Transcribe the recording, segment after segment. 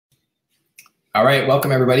All right,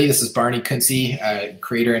 welcome everybody. This is Barney Kunze,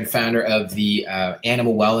 creator and founder of the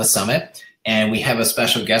Animal Wellness Summit. And we have a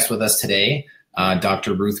special guest with us today,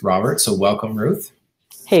 Dr. Ruth Roberts. So welcome, Ruth.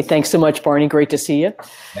 Hey, thanks so much, Barney. Great to see you.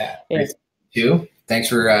 Yeah, great to see you too. Thanks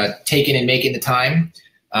for taking and making the time.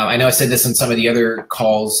 I know I said this in some of the other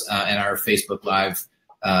calls and our Facebook Live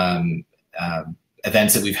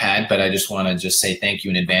events that we've had, but I just want to say thank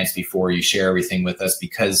you in advance before you share everything with us,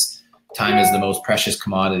 because time is the most precious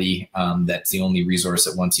commodity. That's the only resource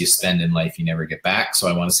that once you spend in life, you never get back. So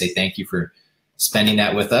I want to say thank you for spending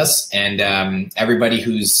that with us. And everybody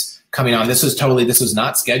who's coming on, this was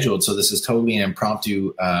not scheduled. So this is totally an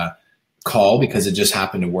impromptu call because it just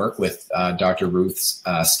happened to work with Dr. Ruth's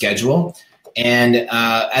schedule.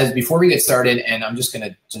 And before we get started, and I'm just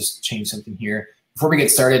going to change something here. Before we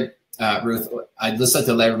get started, Ruth, I'd just like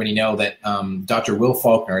to let everybody know that Dr. Will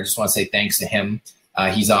Faulkner, I just want to say thanks to him.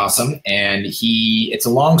 He's awesome, and it's a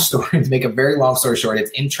long story. To make a very long story short, it's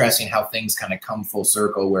interesting how things kind of come full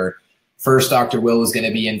circle, where first Dr. Will was going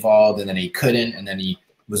to be involved, and then he couldn't, and then he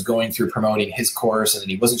was going through promoting his course, and then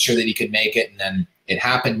he wasn't sure that he could make it, and then it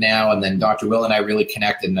happened now, and then Dr. Will and I really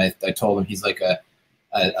connected, and I told him he's like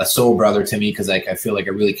a soul brother to me, because I feel like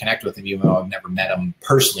I really connect with him, even though I've never met him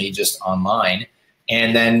personally, just online.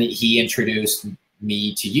 And then he introduced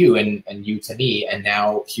me to you, and you to me, and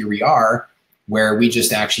now here we are, where we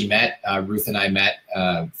just actually met. Ruth and I met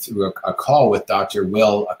through a call with Dr.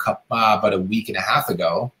 Will about a week and a half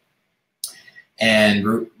ago.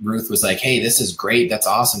 And Ruth was like, hey, this is great. That's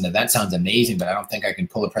awesome. That sounds amazing, but I don't think I can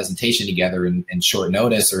pull a presentation together in short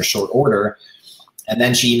notice or short order. And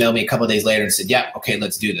then she emailed me a couple of days later and said, yeah, okay,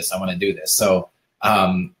 let's do this. I want to do this. So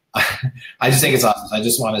I just think it's awesome. So I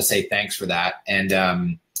just want to say thanks for that. And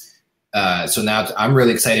so now I'm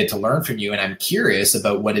really excited to learn from you, and I'm curious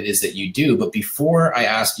about what it is that you do. But before I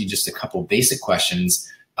ask you just a couple basic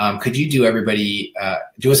questions, could you do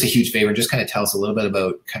us a huge favor and just kind of tell us a little bit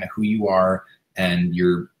about kind of who you are and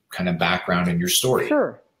your kind of background and your story?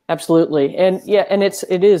 Sure, absolutely. And yeah, and it's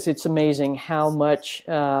amazing how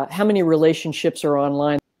many relationships are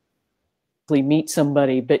online. We meet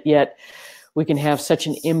somebody, but yet we can have such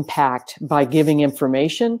an impact by giving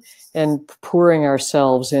information and pouring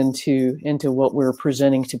ourselves into what we're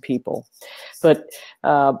presenting to people. But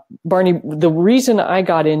Barney, the reason I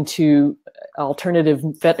got into alternative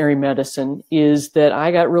veterinary medicine is that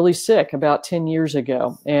I got really sick about 10 years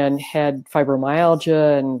ago and had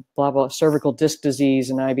fibromyalgia and cervical disc disease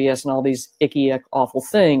and IBS and all these icky, awful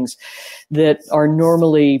things that are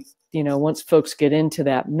normally, once folks get into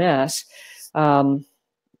that mess,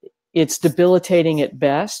 it's debilitating at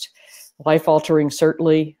best, life-altering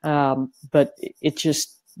certainly, but it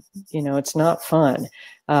just, it's not fun,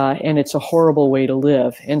 and it's a horrible way to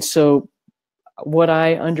live. And so what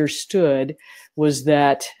I understood was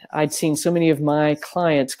that I'd seen so many of my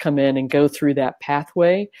clients come in and go through that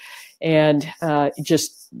pathway, and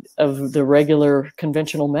just of the regular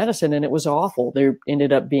conventional medicine, and it was awful. They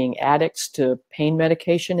ended up being addicts to pain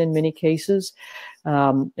medication in many cases.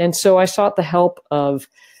 And so I sought the help of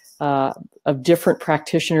different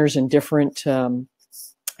practitioners in different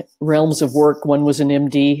realms of work. One was an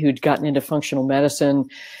MD who'd gotten into functional medicine.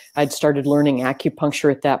 I'd started learning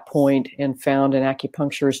acupuncture at that point and found an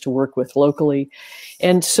acupuncturist to work with locally.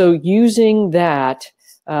 And so using that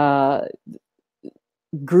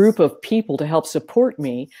group of people to help support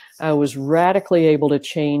me, I was radically able to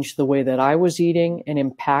change the way that I was eating and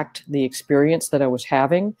impact the experience that I was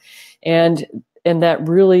having. And that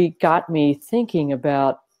really got me thinking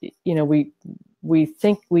about, we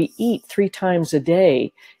think we eat 3 times a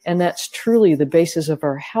day, and that's truly the basis of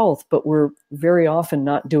our health, but we're very often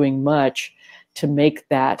not doing much to make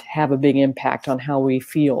that have a big impact on how we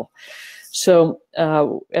feel. So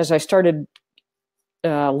as I started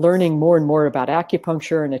learning more and more about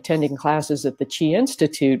acupuncture and attending classes at the Chi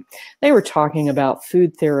Institute, they were talking about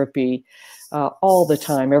food therapy all the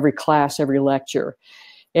time, every class, every lecture.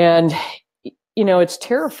 And it's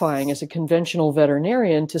terrifying as a conventional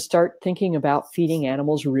veterinarian to start thinking about feeding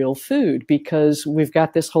animals real food, because we've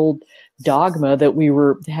got this whole dogma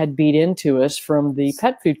that had beat into us from the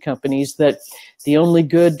pet food companies that the only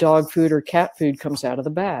good dog food or cat food comes out of the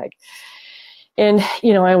bag. And,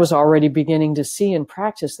 I was already beginning to see in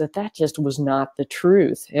practice that just was not the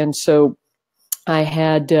truth. And so I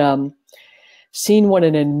had seen what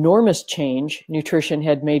an enormous change nutrition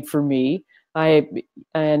had made for me.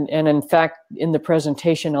 And in fact, in the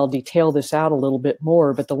presentation, I'll detail this out a little bit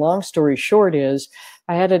more, but the long story short is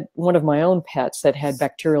I had one of my own pets that had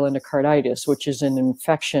bacterial endocarditis, which is an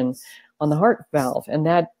infection on the heart valve, and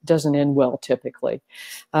that doesn't end well typically.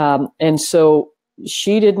 And so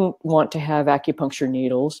she didn't want to have acupuncture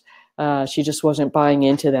needles. She just wasn't buying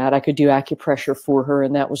into that. I could do acupressure for her,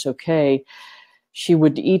 and that was okay. She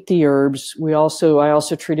would eat the herbs. I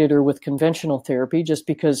also treated her with conventional therapy just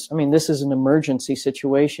because, I mean, this is an emergency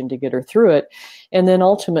situation to get her through it. And then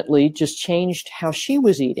ultimately just changed how she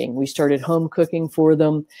was eating. We started home cooking for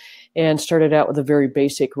them and started out with a very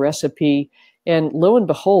basic recipe. And lo and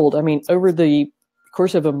behold, I mean, over the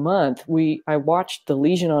course of a month, I watched the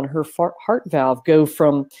lesion on her heart valve go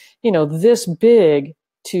from, this big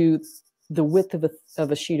to the width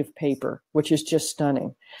of a sheet of paper, which is just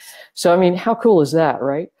stunning. So, I mean, how cool is that,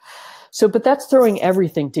 right? So, but that's throwing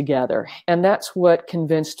everything together. And that's what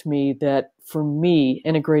convinced me that for me,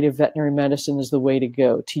 integrative veterinary medicine is the way to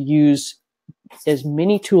go, to use as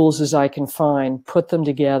many tools as I can find, put them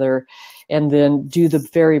together, and then do the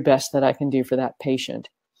very best that I can do for that patient.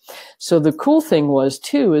 So the cool thing was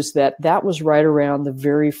too, is that was right around the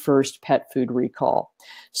very first pet food recall.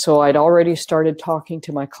 So I'd already started talking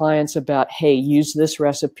to my clients about, hey, use this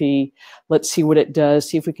recipe. Let's see what it does.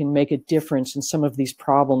 See if we can make a difference in some of these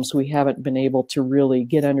problems we haven't been able to really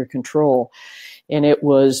get under control. And it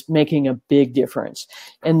was making a big difference.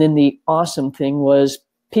 And then the awesome thing was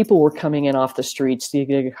people were coming in off the streets to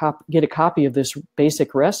get a copy of this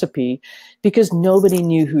basic recipe because nobody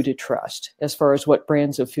knew who to trust as far as what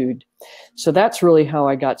brands of food. So that's really how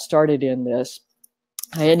I got started in this.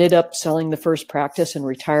 I ended up selling the first practice and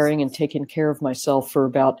retiring and taking care of myself for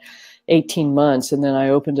about 18 months. And then I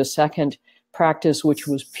opened a second practice, which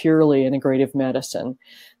was purely integrative medicine.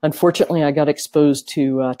 Unfortunately, I got exposed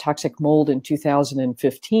to toxic mold in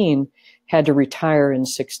 2015, had to retire in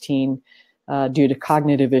 16 due to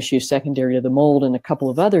cognitive issues secondary to the mold and a couple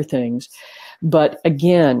of other things. But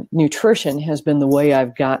again, nutrition has been the way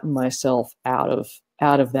I've gotten myself out of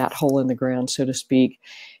that hole in the ground, so to speak.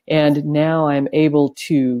 And now I'm able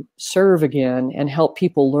to serve again and help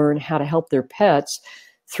people learn how to help their pets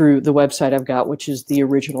through the website I've got, which is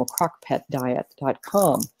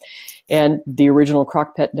theoriginalcrockpetdiet.com. And the Original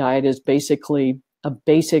Crockpet Diet is basically a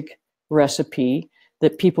basic recipe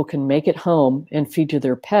that people can make at home and feed to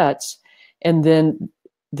their pets. And then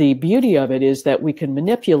the beauty of it is that we can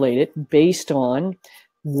manipulate it based on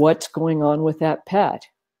what's going on with that pet,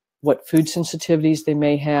 what food sensitivities they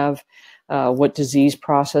may have, what disease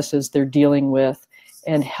processes they're dealing with,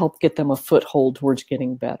 and help get them a foothold towards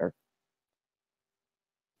getting better.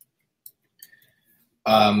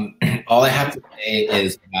 All I have to say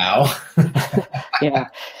is wow. Yeah.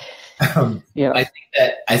 Yeah.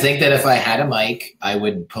 I think that if I had a mic, I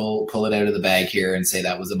would pull it out of the bag here and say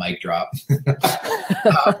that was a mic drop.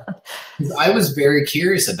 I was very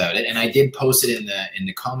curious about it, and I did post it in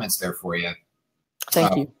the comments there for you.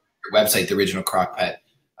 Thank you. Your website,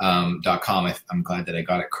 theoriginalcrockpet.com. I'm glad that I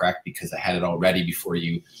got it correct because I had it all ready before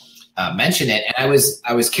you mentioned it, and I was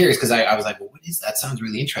curious because I was like, well, what is that? Sounds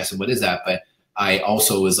really interesting. What is that? But I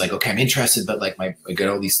also was like, okay, I'm interested, but like I got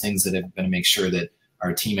all these things that I'm going to make sure that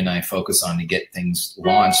our team and I focus on to get things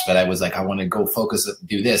launched. But I was like, I want to go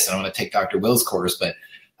do this, and I want to take Dr. Will's course. But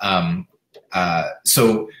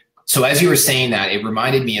so as you were saying that, it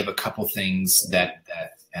reminded me of a couple things that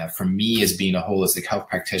for me as being a holistic health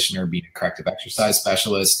practitioner, being a corrective exercise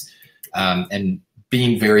specialist, and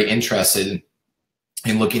being very interested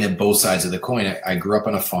in looking at both sides of the coin. I grew up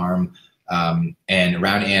on a farm and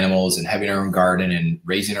around animals and having our own garden and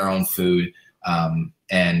raising our own food.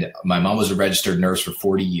 And my mom was a registered nurse for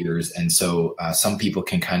 40 years. And so some people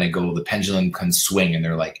can kind of go, the pendulum can swing and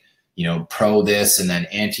they're like, pro this and then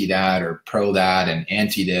anti that, or pro that and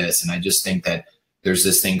anti this. And I just think that there's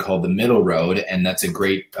this thing called the middle road. And that's a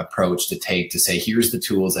great approach to take to say, here's the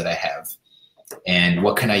tools that I have and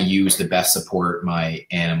what can I use to best support my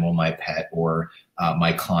animal, my pet, or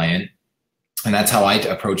my client. And that's how I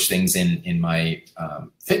approach things in my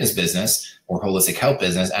fitness business or holistic health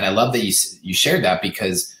business. And I love that you shared that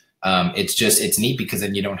because it's neat because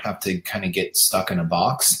then you don't have to kind of get stuck in a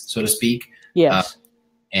box, so to speak. Yes.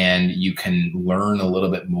 And you can learn a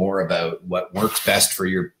little bit more about what works best for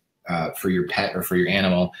your pet or for your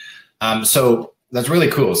animal. So that's really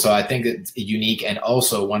cool. So I think it's unique. And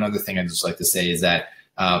also one other thing I'd just like to say is that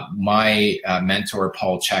my mentor,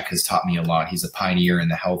 Paul Chek, has taught me a lot. He's a pioneer in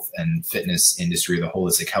the health and fitness industry, the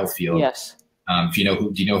holistic health field. Yes. Do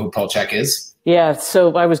you know who Paul Chek is? Yeah.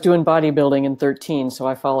 So I was doing bodybuilding in 13, so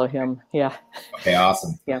I follow him. Yeah. Okay.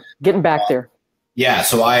 Awesome. Yeah. Getting back there. Yeah.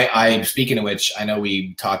 So I speaking of which, I know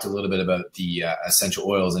we talked a little bit about the essential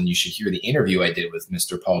oils, and you should hear the interview I did with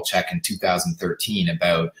Mr. Paul Chek in 2013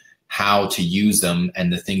 about how to use them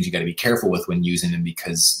and the things you got to be careful with when using them,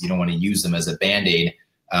 because you don't want to use them as a Band-Aid.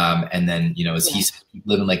 And then, as he said,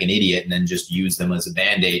 living like an idiot and then just use them as a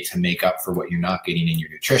Band-Aid to make up for what you're not getting in your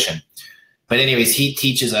nutrition. But anyways, he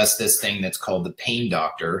teaches us this thing that's called the pain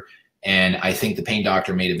doctor. And I think the pain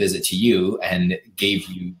doctor made a visit to you and gave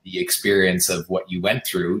you the experience of what you went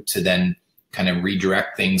through to then kind of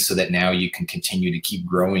redirect things so that now you can continue to keep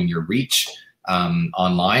growing your reach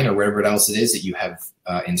online or wherever else it is that you have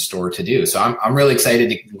in store to do. So I'm really excited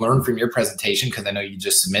to learn from your presentation, because I know you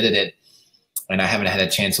just submitted it and I haven't had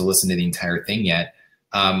a chance to listen to the entire thing yet.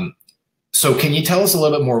 So can you tell us a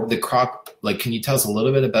little bit more, can you tell us a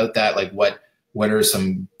little bit about that? Like what are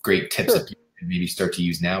some great tips that people can maybe start to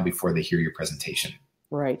use now before they hear your presentation?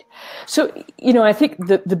 Right. So, I think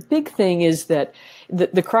the big thing is that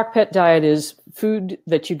the crock-pot diet is food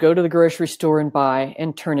that you go to the grocery store and buy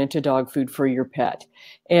and turn into dog food for your pet.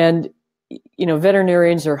 And,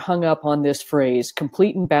 veterinarians are hung up on this phrase,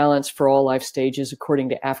 complete and balanced for all life stages according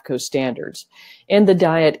to AAFCO standards. And the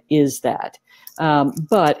diet is that.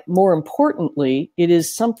 But more importantly, it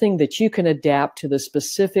is something that you can adapt to the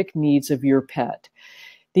specific needs of your pet.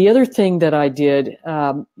 The other thing that I did,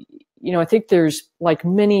 I think there's, like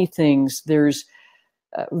many things, there's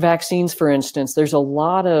vaccines, for instance, there's a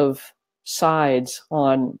lot of sides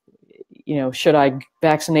on, should I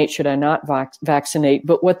vaccinate, should I not vaccinate?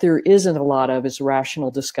 But what there isn't a lot of is rational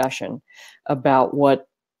discussion about what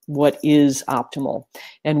is optimal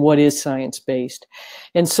and what is science-based.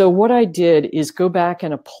 And so what I did is go back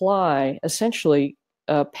and apply essentially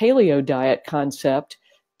a paleo diet concept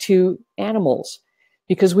to animals,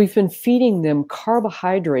 because we've been feeding them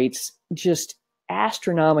carbohydrates, just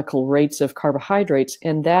astronomical rates of carbohydrates,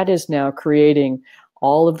 and that is now creating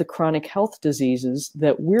all of the chronic health diseases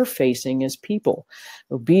that we're facing as people: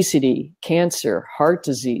 obesity, cancer, heart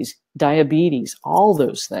disease, diabetes, all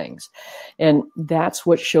those things. And that's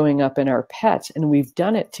what's showing up in our pets. And we've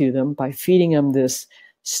done it to them by feeding them this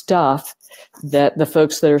stuff that the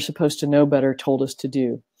folks that are supposed to know better told us to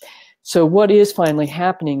do. So what is finally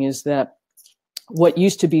happening is that what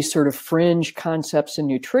used to be sort of fringe concepts in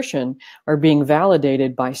nutrition are being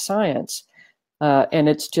validated by science. And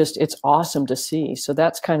it's awesome to see. So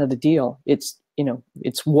that's kind of the deal. It's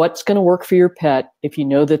what's going to work for your pet. If you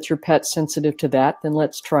know that your pet's sensitive to that, then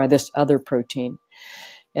let's try this other protein.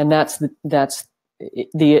 And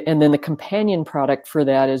and then the companion product for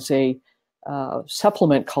that is a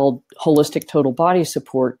supplement called Holistic Total Body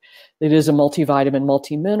Support. That is a multivitamin,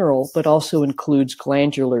 multi-mineral, but also includes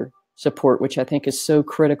glandular support, which I think is so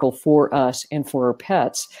critical for us and for our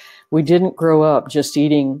pets. We didn't grow up just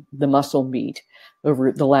eating the muscle meat.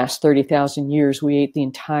 Over the last 30,000 years, we ate the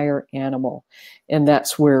entire animal. And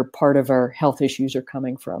that's where part of our health issues are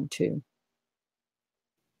coming from too.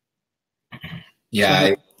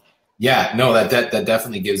 Yeah. No, that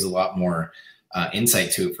definitely gives a lot more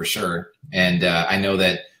insight to it for sure. And I know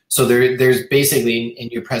that, so there's basically in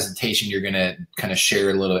your presentation, you're going to kind of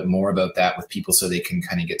share a little bit more about that with people so they can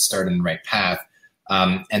kind of get started in the right path.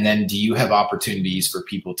 And then do you have opportunities for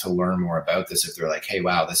people to learn more about this if they're like, hey,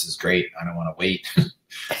 wow, this is great, I don't want to wait?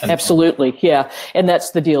 Absolutely. Yeah. And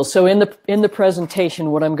that's the deal. So in the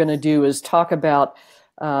presentation, what I'm going to do is talk about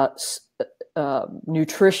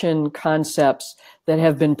nutrition concepts that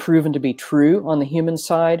have been proven to be true on the human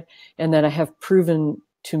side, and that I have proven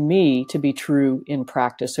to me to be true in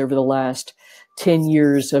practice over the last 10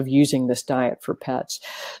 years of using this diet for pets,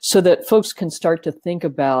 so that folks can start to think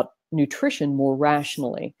about nutrition more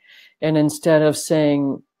rationally. And instead of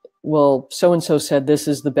saying, well, so-and-so said this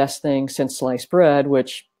is the best thing since sliced bread,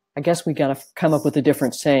 which I guess we got to come up with a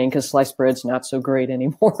different saying because sliced bread's not so great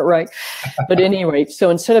anymore, right? But anyway,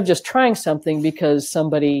 so instead of just trying something because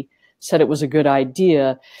somebody said it was a good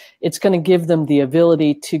idea, it's going to give them the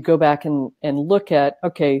ability to go back and look at,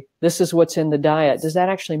 okay, this is what's in the diet. Does that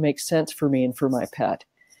actually make sense for me and for my pet?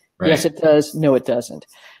 Right. Yes, it does. No, it doesn't.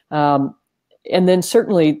 And then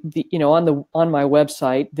certainly, on my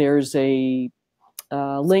website, there's a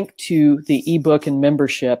link to the ebook and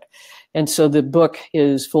membership. And so the book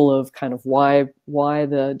is full of kind of why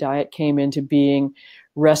the diet came into being,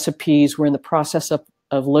 recipes. We're in the process of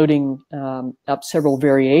loading up several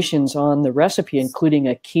variations on the recipe, including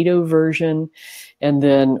a keto version, and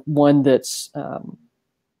then one that's kind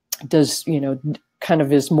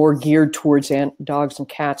of is more geared towards dogs and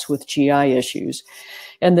cats with GI issues.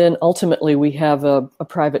 And then ultimately we have a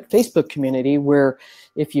private Facebook community where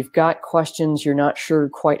if you've got questions you're not sure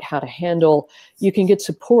quite how to handle, you can get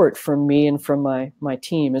support from me and from my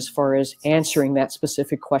team as far as answering that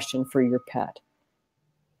specific question for your pet.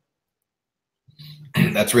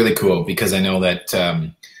 That's really cool, because I know that,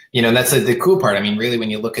 that's the cool part. I mean, really,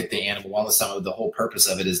 when you look at the Animal Wellness Summit, the whole purpose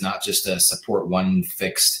of it is not just to support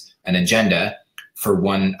an agenda for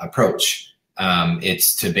one approach.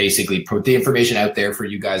 It's to basically put the information out there for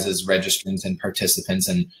you guys as registrants and participants,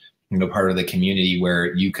 and part of the community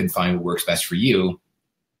where you can find what works best for you.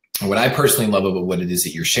 And what I personally love about what it is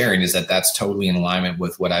that you're sharing is that that's totally in alignment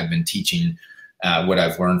with what I've been teaching, what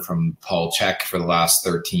I've learned from Paul Chek for the last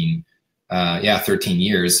 13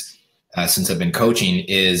 years since I've been coaching,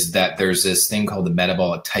 is that there's this thing called the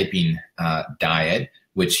metabolic typing diet,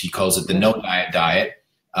 which he calls it the no diet diet.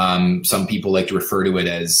 Some people like to refer to it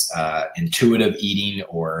as intuitive eating,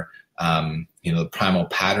 or primal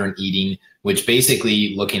pattern eating, which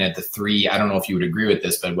basically looking at the three, I don't know if you would agree with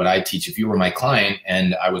this, but what I teach, if you were my client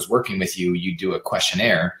and I was working with you, you do a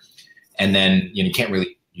questionnaire, and then you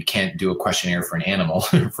can't do a questionnaire for an animal,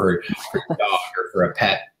 for a dog or for a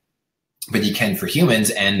pet, but you can for humans.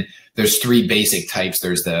 And there's three basic types.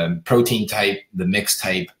 There's the protein type, the mixed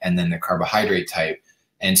type, and then the carbohydrate type.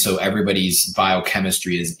 And so everybody's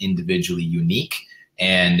biochemistry is individually unique.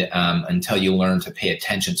 And until you learn to pay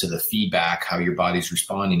attention to the feedback, how your body's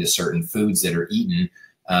responding to certain foods that are eaten,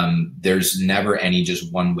 there's never any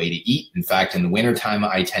just one way to eat. In fact, in the wintertime,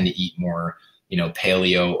 I tend to eat more,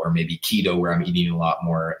 paleo or maybe keto, where I'm eating a lot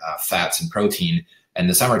more fats and protein. And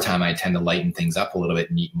the summertime, I tend to lighten things up a little bit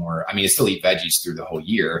and eat more. I mean, I still eat veggies through the whole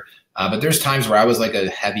year, but there's times where I was like a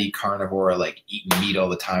heavy carnivore, like eating meat all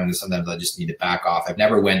the time, and sometimes I just need to back off. I've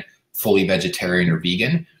never went fully vegetarian or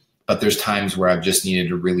vegan, but there's times where I've just needed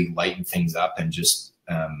to really lighten things up and just,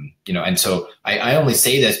 and so I only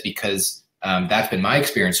say this because that's been my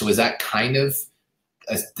experience. So is that kind of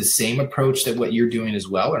the same approach that what you're doing as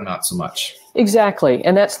well, or not so much? Exactly.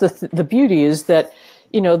 And that's the beauty is that,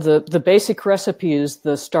 the basic recipe is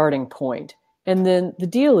the starting point. And then the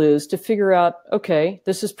deal is to figure out, okay,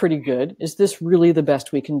 this is pretty good. Is this really the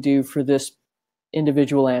best we can do for this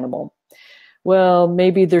individual animal? Well,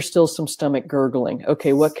 maybe there's still some stomach gurgling.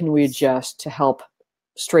 Okay, what can we adjust to help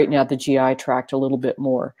straighten out the GI tract a little bit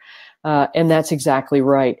more? And that's exactly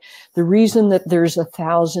right. The reason that there's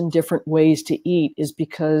 1,000 different ways to eat is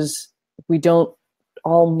because we don't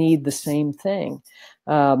all need the same thing.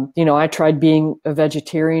 I tried being a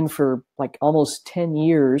vegetarian for like almost 10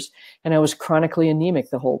 years, and I was chronically anemic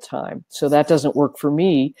the whole time. So that doesn't work for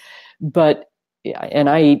me. And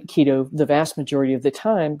I eat keto the vast majority of the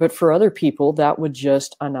time, but for other people, that would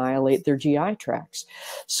just annihilate their GI tracts.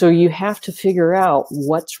 So you have to figure out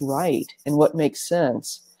what's right and what makes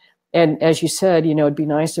sense. And as you said, it'd be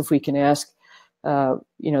nice if we can ask,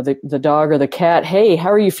 the dog or the cat, hey,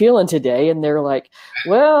 how are you feeling today? And they're like,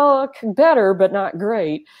 well, better, but not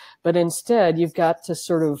great. But instead, you've got to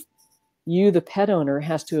the pet owner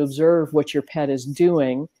has to observe what your pet is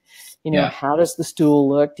doing. How does the stool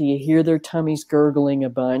look? Do you hear their tummies gurgling a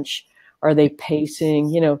bunch? Are they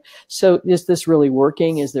pacing? So is this really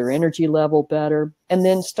working? Is their energy level better? And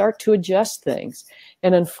then start to adjust things.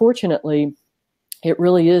 And unfortunately, it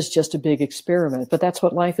really is just a big experiment, but that's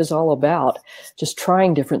what life is all about. Just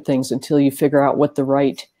trying different things until you figure out what the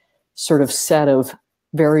right sort of set of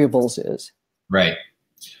variables is. Right.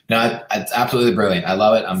 No, it's absolutely brilliant. I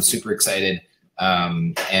love it. I'm super excited.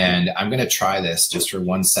 And I'm going to try this just for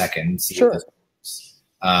 1 second. Sure.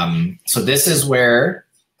 So this is where,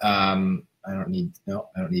 I don't need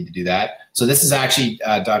to do that. So this is actually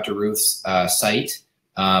Dr. Ruth's site.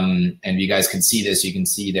 And you guys can see this. You can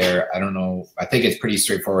see there. I don't know. I think it's pretty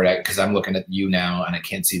straightforward because I'm looking at you now and I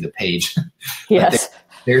can't see the page. Yes.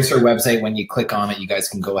 There's her website. When you click on it, you guys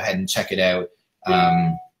can go ahead and check it out.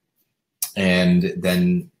 And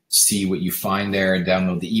then see what you find there and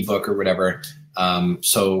download the ebook or whatever.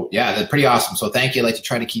 So yeah, that's pretty awesome. So thank you. I like to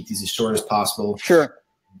try to keep these as short as possible. Sure.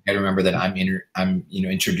 I remember that I'm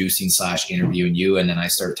introducing / interviewing you, and then I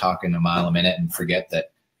start talking a mile a minute and forget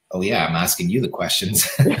that, oh yeah, I'm asking you the questions.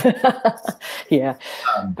 Yeah.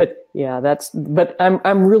 But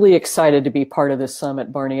I'm really excited to be part of this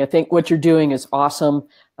summit, Barney. I think what you're doing is awesome.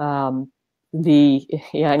 And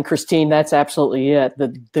Christine, that's absolutely it.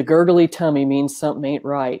 The gurgly tummy means something ain't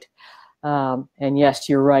right. And yes,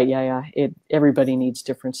 you're right. Yeah. Everybody needs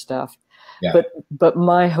different stuff. Yeah. But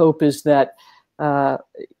my hope is that,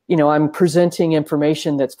 I'm presenting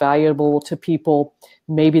information that's valuable to people.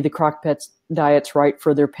 Maybe the Crock-Pot diet's right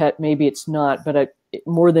for their pet. Maybe it's not, but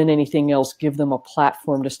more than anything else, give them a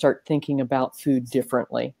platform to start thinking about food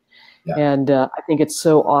differently. Yeah. And I think it's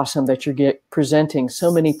so awesome that you're presenting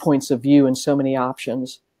so many points of view and so many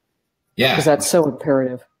options. Yeah. Because that's so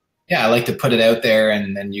imperative. Yeah, I like to put it out there,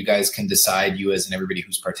 and then you guys can decide, you as and everybody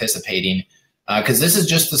who's participating, because this is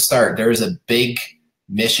just the start. There is a big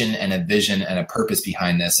mission and a vision and a purpose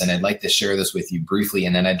behind this, and I'd like to share this with you briefly,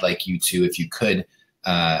 and then I'd like you to, if you could,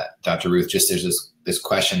 Dr. Ruth, there's this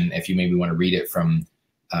question, if you maybe want to read it from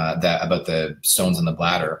about the stones in the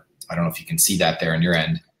bladder. I don't know if you can see that there on your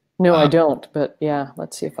end. No, I don't, but yeah,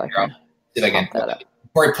 let's see if I can.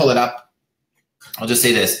 before I pull it up, I'll just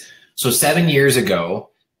say this. So 7 years ago,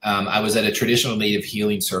 I was at a traditional native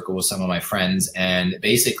healing circle with some of my friends, and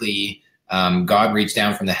basically God reached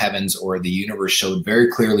down from the heavens, or the universe showed very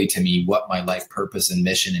clearly to me what my life purpose and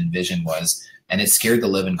mission and vision was. And it scared the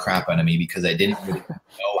living crap out of me because I didn't really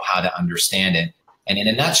know how to understand it. And in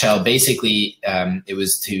a nutshell, basically, it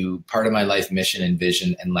was to part of my life mission and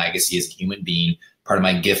vision and legacy as a human being, part of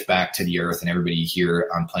my gift back to the earth and everybody here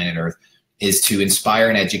on planet Earth, is to inspire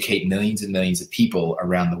and educate millions and millions of people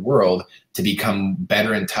around the world to become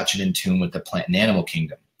better in touch and in tune with the plant and animal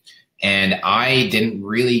kingdom. And I didn't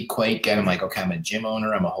really quite get, I'm like, okay, I'm a gym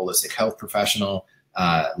owner, I'm a holistic health professional,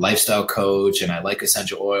 lifestyle coach, and I like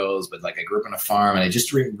essential oils, but like I grew up on a farm, and I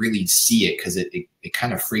just didn't really see it because it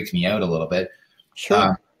kind of freaked me out a little bit.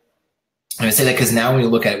 Sure. And I say that because now when you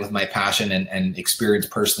look at it with my passion and experience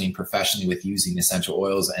personally and professionally with using essential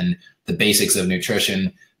oils and the basics of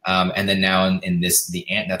nutrition, and then now in this,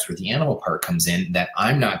 that's where the animal part comes in, that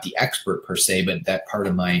I'm not the expert per se, but that part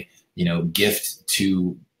of my, gift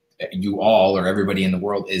to you all or everybody in the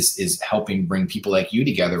world is helping bring people like you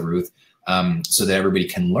together, Ruth, so that everybody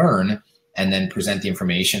can learn and then present the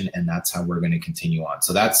information. And that's how we're going to continue on.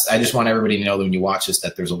 So I just want everybody to know that when you watch this,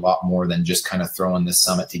 that there's a lot more than just kind of throwing this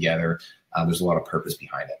summit together. There's a lot of purpose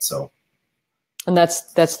behind it. So. And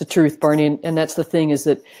that's the truth, Barney. And that's the thing, is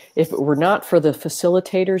that if it were not for the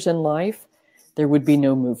facilitators in life, there would be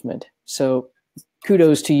no movement. So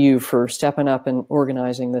kudos to you for stepping up and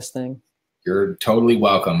organizing this thing. You're totally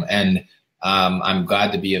welcome. And I'm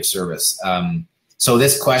glad to be of service. So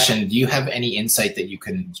this question, do you have any insight that you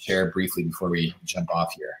can share briefly before we jump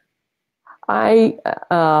off here?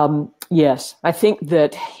 Yes, I think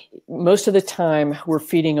that most of the time we're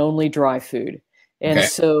feeding only dry food. And okay.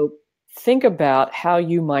 So think about how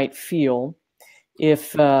you might feel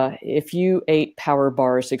if you ate power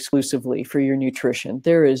bars exclusively for your nutrition.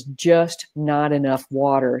 There is just not enough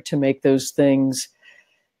water to make those things,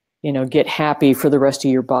 get happy for the rest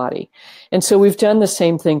of your body. And so we've done the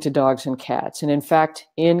same thing to dogs and cats. And in fact,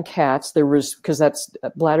 in cats, because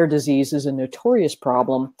bladder disease is a notorious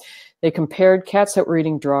problem, they compared cats that were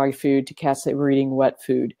eating dry food to cats that were eating wet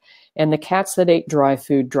food. And the cats that ate dry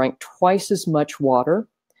food drank twice as much water,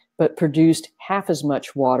 but produced half as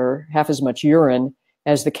much urine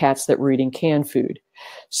as the cats that were eating canned food.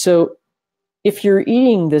 So if you're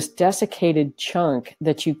eating this desiccated chunk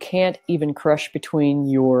that you can't even crush between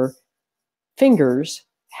your fingers,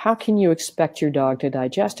 how can you expect your dog to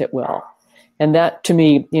digest it well? And that, to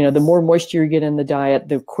me, the more moisture you get in the diet,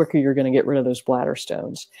 the quicker you're going to get rid of those bladder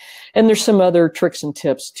stones. And there's some other tricks and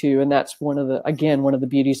tips too. And that's one of the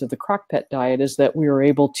beauties of the Crock-Pot diet, is that we are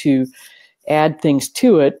able to add things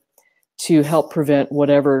to it to help prevent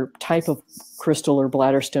whatever type of crystal or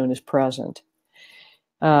bladder stone is present.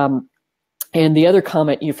 And the other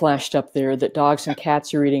comment you flashed up there, that dogs and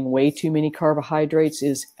cats are eating way too many carbohydrates,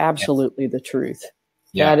 is absolutely the truth.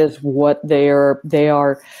 Yeah. That is what they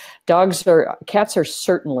are. Cats are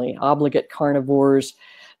certainly obligate carnivores.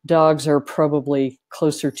 Dogs are probably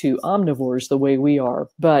closer to omnivores the way we are,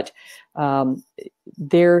 but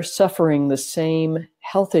they're suffering the same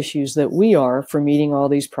health issues that we are from eating all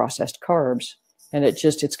these processed carbs. And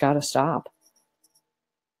it's got to stop.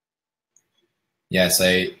 Yes,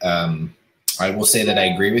 I will say that I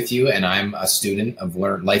agree with you, and I'm a student of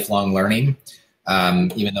lifelong learning.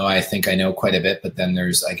 Even though I think I know quite a bit, but then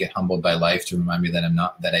I get humbled by life to remind me that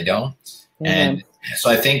I don't. Mm-hmm. And so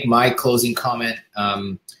I think my closing comment,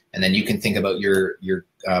 and then you can think about your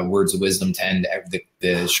words of wisdom to end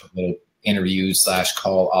the short little interview /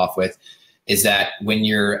 call off with, is that when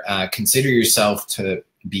you're consider yourself to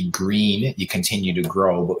be green, you continue to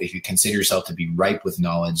grow. But if you consider yourself to be ripe with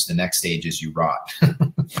knowledge, the next stage is you rot.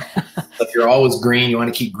 So if you're always green, you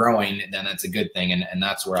want to keep growing, then that's a good thing. And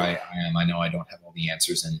that's where I am. I know I don't have all the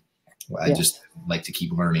answers, and I just like to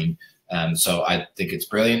keep learning. So I think it's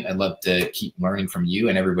brilliant. I'd love to keep learning from you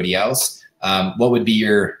and everybody else. What would be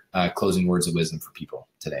your closing words of wisdom for people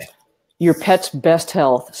today? Your pet's best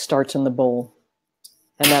health starts in the bowl.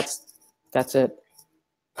 And that's it.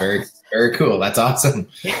 Very, very cool. That's awesome.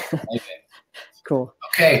 Okay. Cool.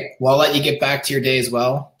 Okay. Well, I'll let you get back to your day as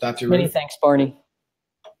well, Dr. Ruth. Many thanks, Barney.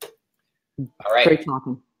 All right. Great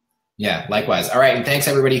talking. Yeah, likewise. All right. And thanks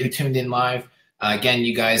everybody who tuned in live. Again,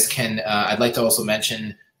 you guys can, I'd like to also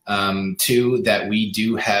mention too, that we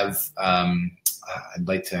do have, I'd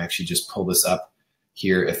like to actually just pull this up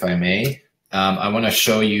here, if I may. I want to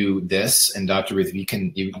show you this, and Dr. Ruth, if you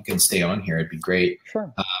can stay on here, it'd be great.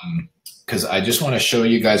 Sure. Because I just want to show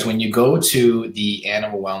you guys, when you go to the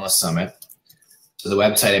Animal Wellness Summit, so the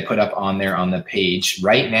website I put up on there on the page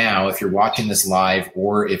right now, if you're watching this live,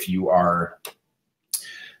 or if you are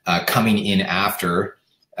coming in after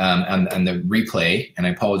on the replay, and I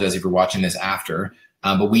apologize if you're watching this after,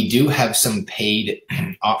 but we do have some paid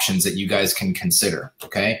options that you guys can consider,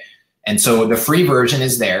 okay? And so the free version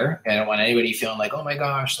is there. I don't want anybody feeling like, oh my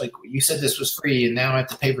gosh, like you said this was free and now I have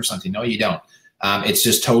to pay for something. No, you don't. It's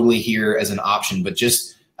just totally here as an option, but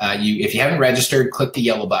just if you haven't registered, click the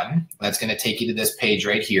yellow button. That's going to take you to this page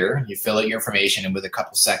right here. You fill out your information, and with a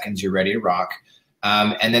couple seconds, you're ready to rock.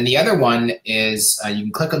 And then the other one is you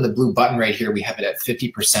can click on the blue button right here. We have it at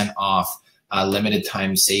 50% off limited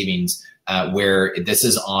time savings, where this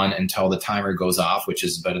is on until the timer goes off, which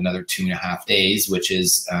is about another 2.5 days, which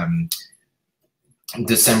is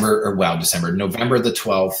November the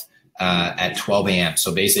 12th at 12 a.m.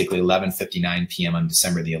 So basically 11:59 p.m. on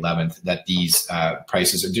December the 11th, that these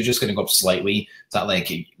prices they're just going to go up slightly. It's not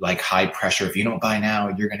like high pressure. If you don't buy now,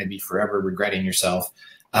 you're going to be forever regretting yourself.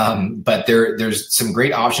 But there's some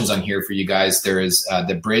great options on here for you guys. There is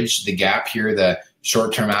the bridge, the gap here, the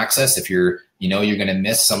short-term access. If you're going to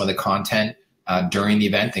miss some of the content during the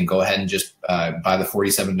event, then go ahead and just buy the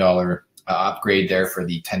 $47 upgrade there for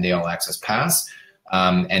the 10-day all access pass.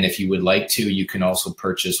 And if you would like to, you can also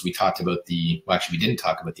purchase, we talked about we didn't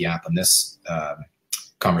talk about the app on this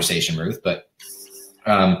conversation, Ruth, but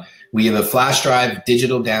we have a flash drive,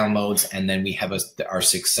 digital downloads, and then we have our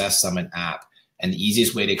Success Summit app. And the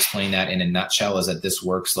easiest way to explain that in a nutshell is that this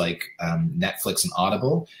works like Netflix and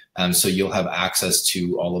Audible. So you'll have access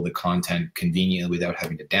to all of the content conveniently without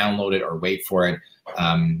having to download it or wait for it.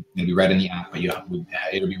 It'll be right in the app, but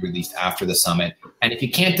it'll be released after the summit. And if you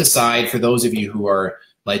can't decide, for those of you who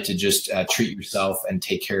like to just treat yourself and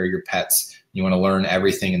take care of your pets, you want to learn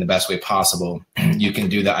everything in the best way possible, you can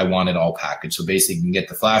do the I Want It All package. So basically you can get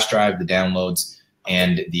the flash drive, the downloads,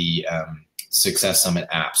 and the Success Summit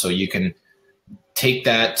app. So you can take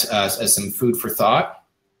that as some food for thought,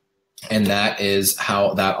 and that is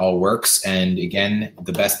how that all works. And again,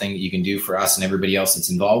 the best thing that you can do for us and everybody else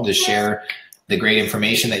that's involved is share the great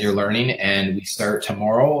information that you're learning. And we start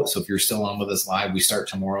tomorrow. So if you're still on with us live, we start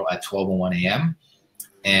tomorrow at 12:01 a.m.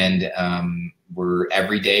 And we're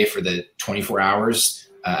every day for the 24 hours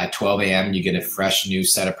at 12 a.m. You get a fresh new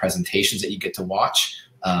set of presentations that you get to watch.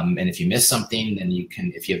 And if you miss something, then you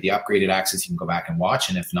can, if you have the upgraded access, you can go back and watch.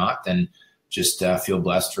 And if not, then just feel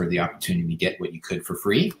blessed for the opportunity to get what you could for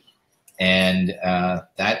free. And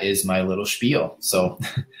that is my little spiel. So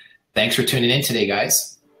thanks for tuning in today,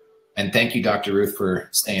 guys. And thank you, Dr. Ruth, for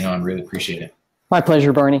staying on. Really appreciate it. My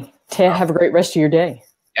pleasure, Barney. Have a great rest of your day.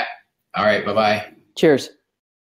 Yeah. All right. Bye-bye. Cheers.